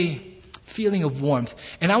a feeling of warmth.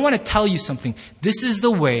 And I want to tell you something. This is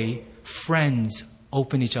the way friends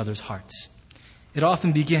open each other's hearts. It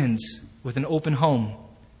often begins with an open home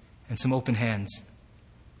and some open hands.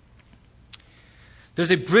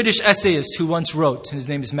 There's a British essayist who once wrote, and his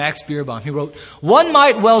name is Max Beerbohm. He wrote, "One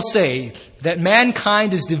might well say that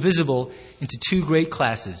mankind is divisible into two great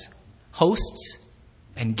classes, hosts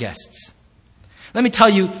and guests." Let me tell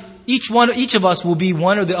you, each of us will be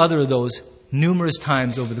one or the other of those numerous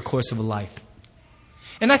times over the course of a life.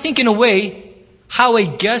 And I think in a way, how a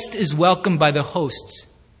guest is welcomed by the hosts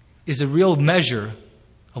is a real measure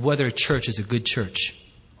of whether a church is a good church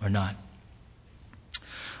or not.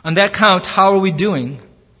 On that count, how are we doing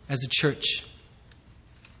as a church?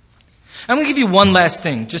 I'm going to give you one last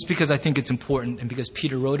thing, just because I think it's important and because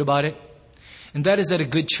Peter wrote about it. And that is that a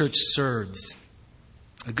good church serves.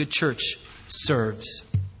 A good church serves.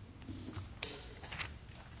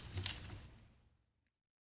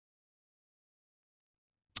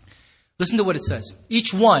 Listen to what it says.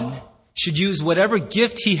 Each one should use whatever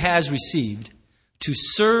gift he has received to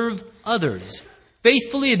serve others,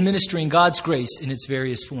 faithfully administering God's grace in its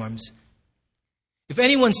various forms. If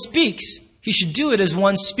anyone speaks, he should do it as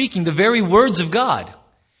one speaking the very words of God.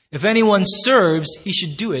 If anyone serves, he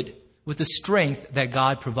should do it with the strength that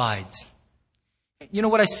God provides. You know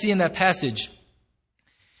what I see in that passage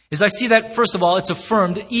is I see that, first of all, it's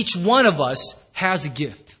affirmed that each one of us has a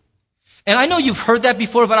gift. And I know you've heard that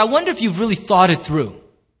before, but I wonder if you've really thought it through.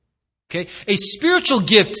 Okay? A spiritual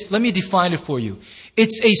gift, let me define it for you.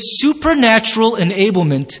 It's a supernatural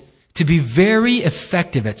enablement to be very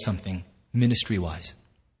effective at something, ministry-wise.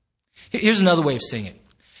 Here's another way of saying it.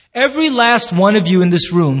 Every last one of you in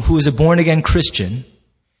this room who is a born-again Christian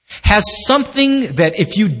has something that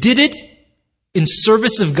if you did it in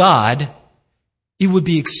service of God, it would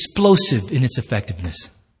be explosive in its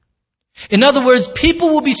effectiveness. In other words, people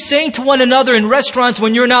will be saying to one another in restaurants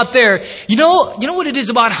when you're not there, you know what it is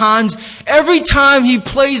about Hans? Every time he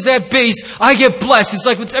plays that bass, I get blessed. It's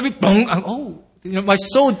like it's every boom. My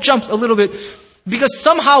soul jumps a little bit because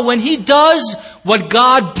somehow when he does what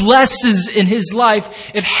God blesses in his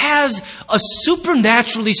life, it has a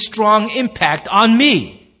supernaturally strong impact on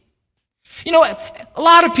me. You know, a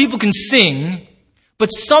lot of people can sing, but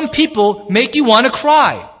some people make you want to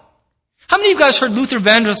cry. How many of you guys heard Luther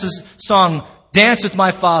Vandross's song, Dance with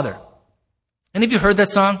My Father? Any of you heard that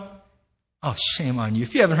song? Oh, shame on you.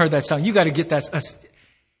 If you haven't heard that song, you got to get that.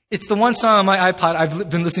 It's the one song on my iPod I've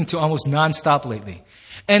been listening to almost nonstop lately.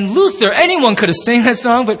 And Luther, anyone could have sang that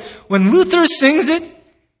song, but when Luther sings it,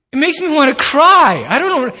 it makes me want to cry. I don't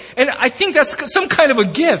know. And I think that's some kind of a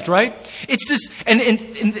gift, right? It's this, and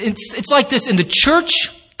it's like this. In the church,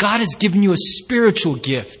 God has given you a spiritual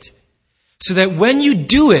gift so that when you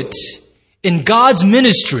do it, in God's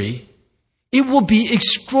ministry, it will be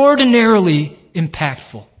extraordinarily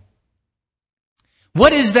impactful.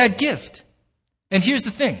 What is that gift? And here's the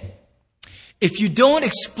thing. If you don't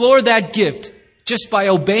explore that gift just by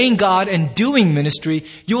obeying God and doing ministry,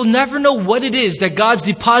 you'll never know what it is that God's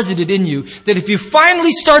deposited in you, that if you finally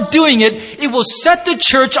start doing it, it will set the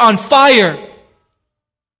church on fire.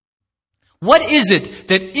 What is it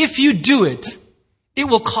that if you do it, it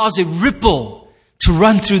will cause a ripple to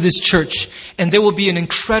run through this church, and there will be an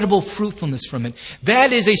incredible fruitfulness from it.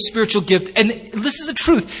 That is a spiritual gift. And this is the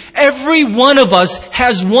truth. Every one of us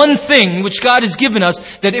has one thing which God has given us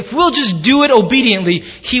that if we'll just do it obediently,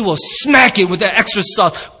 He will smack it with that extra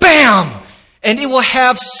sauce. Bam! And it will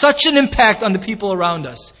have such an impact on the people around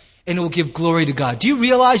us. And it will give glory to God. Do you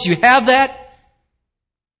realize you have that?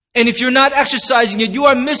 And if you're not exercising it, you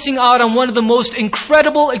are missing out on one of the most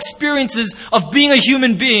incredible experiences of being a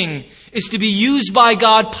human being. Is to be used by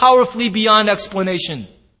God powerfully beyond explanation.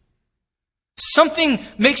 Something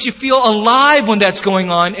makes you feel alive when that's going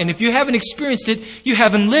on, and if you haven't experienced it, you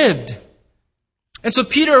haven't lived. And so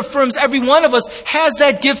Peter affirms every one of us has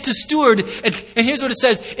that gift to steward. And here's what it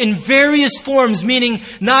says, in various forms, meaning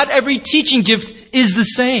not every teaching gift is the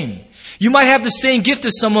same. You might have the same gift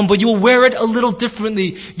as someone, but you'll wear it a little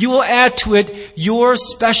differently. You will add to it your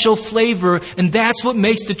special flavor, and that's what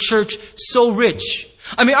makes the church so rich.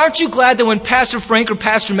 I mean, aren't you glad that when Pastor Frank or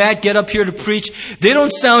Pastor Matt get up here to preach, they don't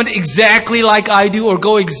sound exactly like I do or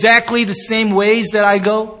go exactly the same ways that I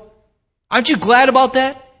go? Aren't you glad about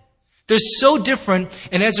that? They're so different,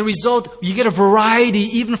 and as a result, you get a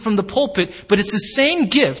variety even from the pulpit, but it's the same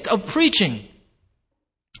gift of preaching.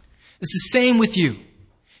 It's the same with you.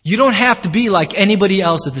 You don't have to be like anybody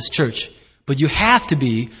else at this church, but you have to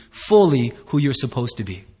be fully who you're supposed to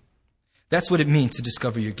be. That's what it means to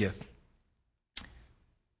discover your gift.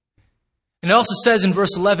 And it also says in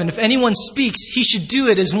verse 11, if anyone speaks, he should do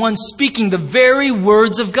it as one speaking the very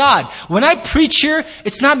words of God. When I preach here,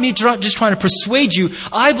 it's not me just trying to persuade you.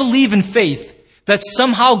 I believe in faith that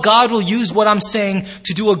somehow God will use what I'm saying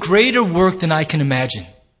to do a greater work than I can imagine.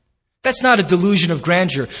 That's not a delusion of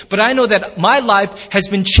grandeur, but I know that my life has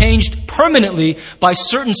been changed permanently by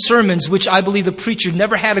certain sermons which I believe the preacher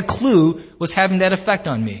never had a clue was having that effect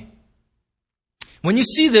on me. When you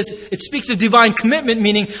see this, it speaks of divine commitment,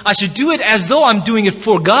 meaning I should do it as though I'm doing it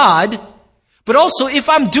for God, but also if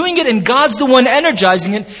I'm doing it and God's the one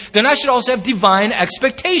energizing it, then I should also have divine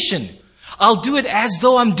expectation. I'll do it as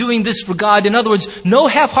though I'm doing this for God. In other words, no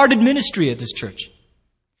half-hearted ministry at this church.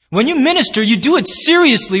 When you minister, you do it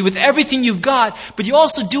seriously with everything you've got, but you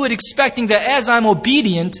also do it expecting that as I'm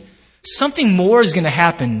obedient, something more is going to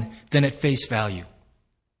happen than at face value.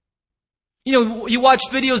 You know, you watch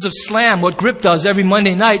videos of Slam, what Grip does every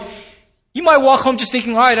Monday night. You might walk home just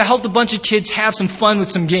thinking, all right, I helped a bunch of kids have some fun with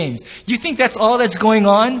some games. You think that's all that's going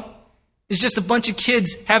on? It's just a bunch of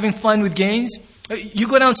kids having fun with games? You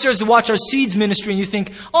go downstairs to watch our Seeds ministry and you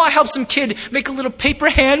think, oh, I helped some kid make a little paper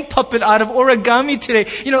hand puppet out of origami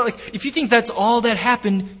today. You know, if you think that's all that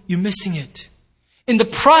happened, you're missing it. In the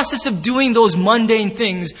process of doing those mundane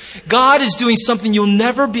things, God is doing something you'll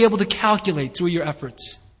never be able to calculate through your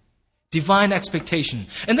efforts. Divine expectation.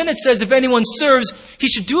 And then it says, if anyone serves, he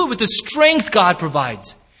should do it with the strength God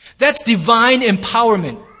provides. That's divine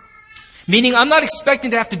empowerment. Meaning, I'm not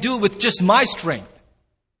expecting to have to do it with just my strength.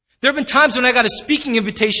 There have been times when I got a speaking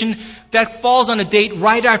invitation that falls on a date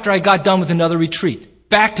right after I got done with another retreat.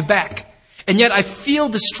 Back to back. And yet I feel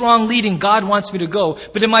the strong leading God wants me to go.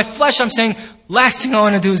 But in my flesh, I'm saying, last thing I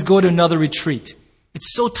want to do is go to another retreat.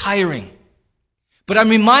 It's so tiring. But I'm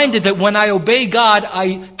reminded that when I obey God,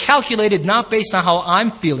 I calculate it not based on how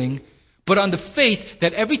I'm feeling, but on the faith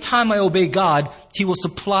that every time I obey God, He will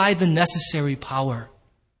supply the necessary power.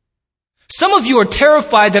 Some of you are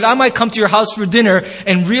terrified that I might come to your house for dinner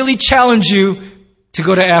and really challenge you to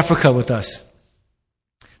go to Africa with us.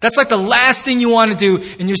 That's like the last thing you want to do,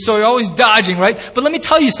 and you're always dodging, right? But let me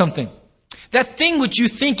tell you something. That thing which you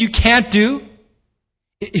think you can't do,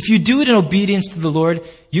 if you do it in obedience to the Lord,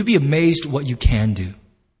 you'll be amazed what you can do.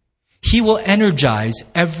 He will energize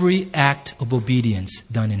every act of obedience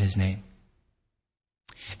done in His name.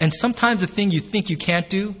 And sometimes the thing you think you can't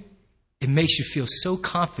do, it makes you feel so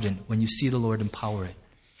confident when you see the Lord empower it.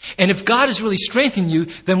 And if God is really strengthening you,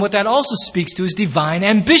 then what that also speaks to is divine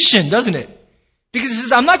ambition, doesn't it? Because it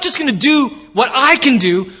says, I'm not just going to do what I can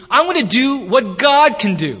do, I'm going to do what God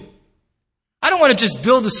can do. I don't want to just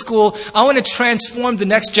build a school, I want to transform the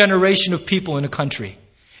next generation of people in a country.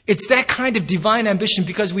 It's that kind of divine ambition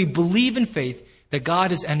because we believe in faith that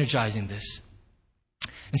God is energizing this.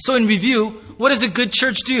 And so in review, what does a good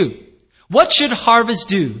church do? What should Harvest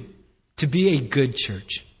do to be a good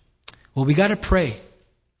church? Well, we got to pray.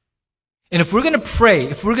 And if we're going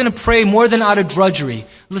to pray more than out of drudgery,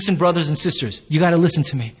 listen, brothers and sisters, you got to listen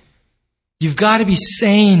to me. You've got to be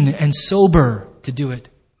sane and sober to do it.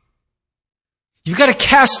 You've got to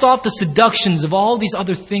cast off the seductions of all these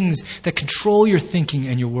other things that control your thinking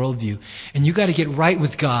and your worldview. And you've got to get right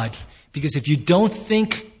with God. Because if you don't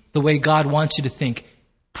think the way God wants you to think,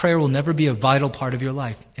 prayer will never be a vital part of your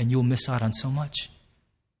life. And you'll miss out on so much.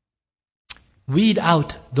 Weed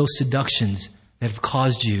out those seductions that have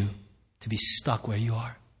caused you to be stuck where you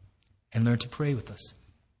are. And learn to pray with us.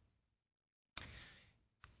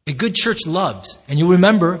 A good church loves. And you'll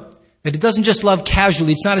remember that it doesn't just love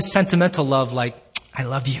casually. It's not a sentimental love like, I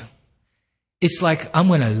love you. It's like, I'm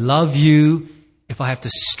going to love you if I have to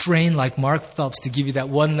strain like Mark Phelps to give you that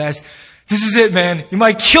one last, this is it, man. You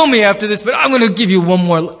might kill me after this, but I'm going to give you one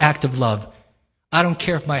more act of love. I don't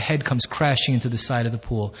care if my head comes crashing into the side of the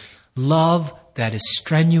pool. Love that is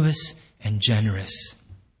strenuous and generous.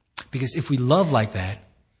 Because if we love like that,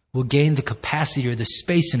 we'll gain the capacity or the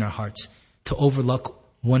space in our hearts to overlook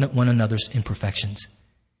one another's imperfections.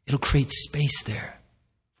 It'll create space there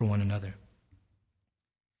for one another.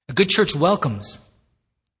 A good church welcomes.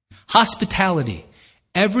 Hospitality,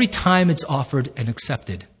 every time it's offered and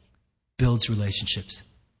accepted, builds relationships.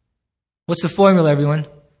 What's the formula, everyone?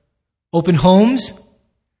 Open homes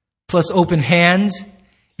plus open hands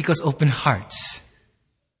equals open hearts.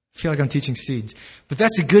 I feel like I'm teaching Seeds. But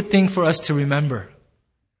that's a good thing for us to remember.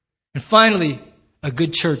 And finally, a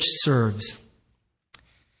good church serves.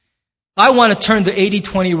 I want to turn the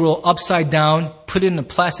 80-20 rule upside down, put it in a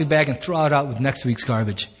plastic bag, and throw it out with next week's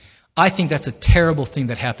garbage. I think that's a terrible thing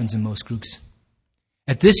that happens in most groups.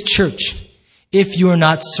 At this church, if you're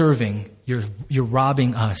not serving, you're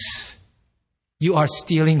robbing us. You are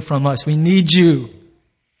stealing from us. We need you.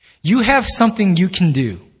 You have something you can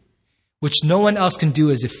do. which no one else can do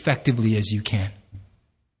as effectively as you can.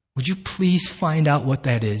 Would you please find out what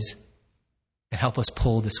that is and help us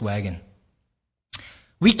pull this wagon?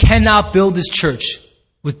 We cannot build this church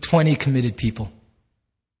with 20 committed people.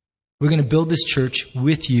 We're going to build this church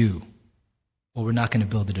with you, or we're not going to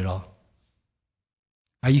build it at all.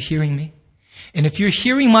 Are you hearing me? And if you're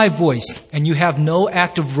hearing my voice and you have no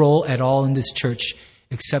active role at all in this church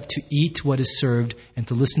except to eat what is served and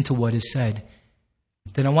to listen to what is said,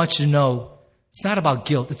 then I want you to know it's not about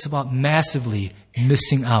guilt. It's about massively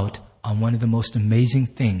missing out on one of the most amazing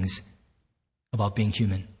things about being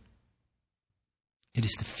human. It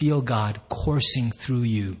is to feel God coursing through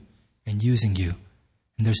you and using you.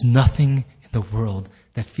 And there's nothing in the world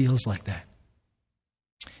that feels like that.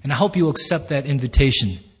 And I hope you will accept that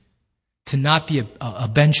invitation to not be a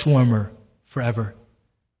bench warmer forever,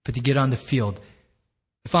 but to get on the field.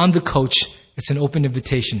 If I'm the coach, it's an open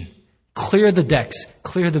invitation. Clear the decks,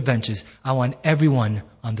 clear the benches. I want everyone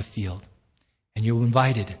on the field. And you're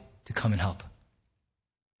invited to come and help.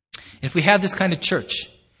 And if we have this kind of church,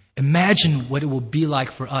 imagine what it will be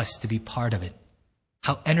like for us to be part of it.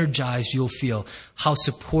 How energized you'll feel, how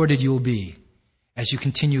supported you'll be as you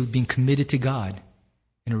continue being committed to God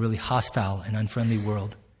in a really hostile and unfriendly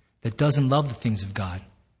world that doesn't love the things of God.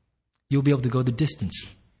 You'll be able to go the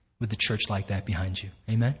distance with a church like that behind you.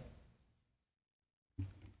 Amen?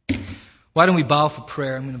 Why don't we bow for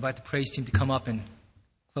prayer? I'm going to invite the praise team to come up and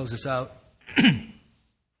close us out.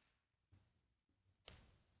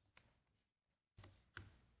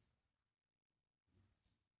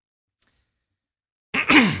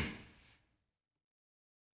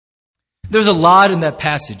 There's a lot in that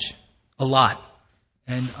passage. A lot.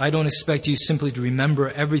 And I don't expect you simply to remember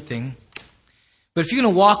everything. But if you're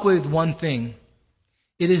going to walk away with one thing,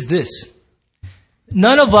 it is this.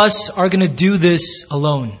 None of us are going to do this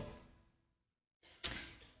alone.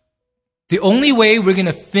 The only way we're going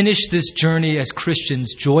to finish this journey as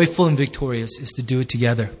Christians, joyful and victorious, is to do it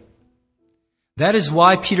together. That is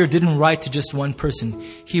why Peter didn't write to just one person.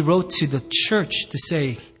 He wrote to the church to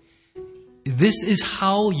say, this is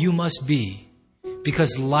how you must be,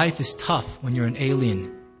 because life is tough when you're an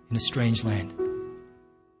alien in a strange land.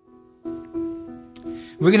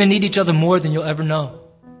 We're going to need each other more than you'll ever know.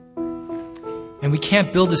 And we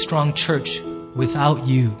can't build a strong church without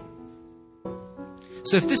you.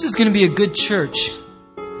 So if this is going to be a good church,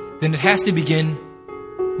 then it has to begin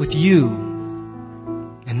with you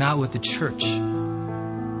and not with the church.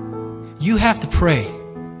 You have to pray.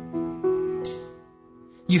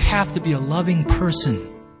 You have to be a loving person.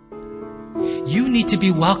 You need to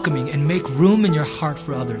be welcoming and make room in your heart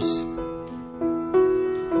for others.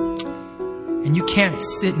 And you can't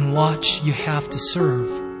sit and watch. You have to serve.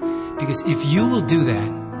 Because if you will do that,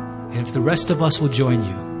 and if the rest of us will join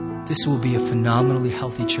you, this will be a phenomenally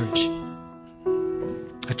healthy church.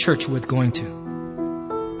 A church worth going to.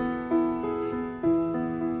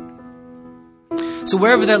 So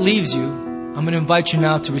wherever that leaves you, I'm going to invite you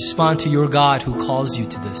now to respond to your God who calls you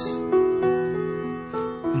to this.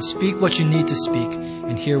 And speak what you need to speak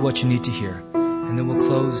and hear what you need to hear. And then we'll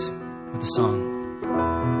close with a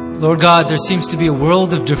song. Lord God, there seems to be a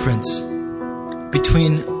world of difference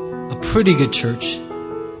between a pretty good church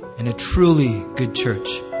and a truly good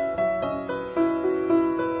church.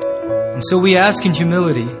 And so we ask in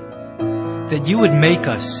humility that you would make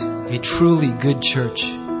us a truly good church.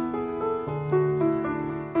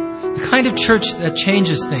 The kind of church that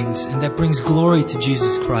changes things and that brings glory to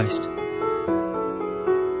Jesus Christ.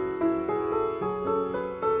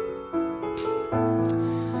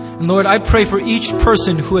 And Lord, I pray for each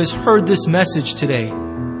person who has heard this message today,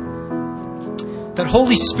 that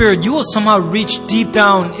Holy Spirit, you will somehow reach deep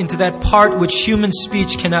down into that part which human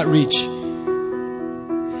speech cannot reach,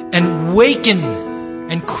 and waken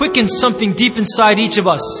and quicken something deep inside each of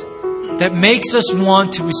us that makes us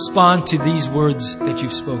want to respond to these words that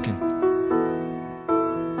you've spoken.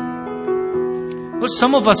 Lord,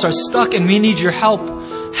 some of us are stuck and we need your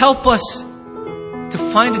help. Help us to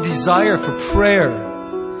find a desire for prayer,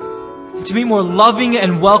 to be more loving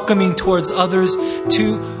and welcoming towards others,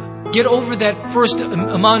 to get over that first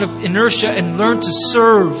amount of inertia and learn to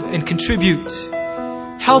serve and contribute.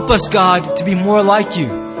 Help us, God, to be more like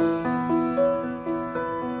you.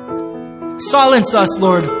 Silence us,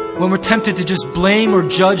 Lord, when we're tempted to just blame or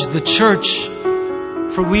judge the church,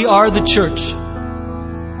 for we are the church.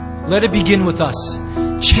 Let it begin with us.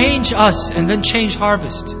 Change us and then change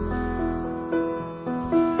Harvest.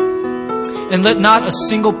 And let not a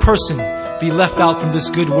single person be left out from this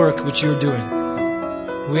good work which you're doing.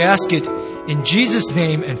 We ask it in Jesus'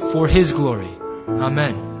 name and for His glory.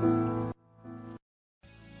 Amen.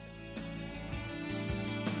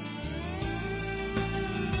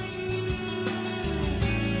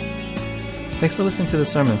 Thanks for listening to the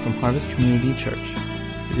sermon from Harvest Community Church.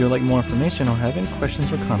 If you would like more information or have any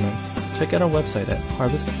questions or comments, check out our website at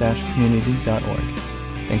harvest-community.org.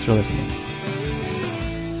 Thanks for listening.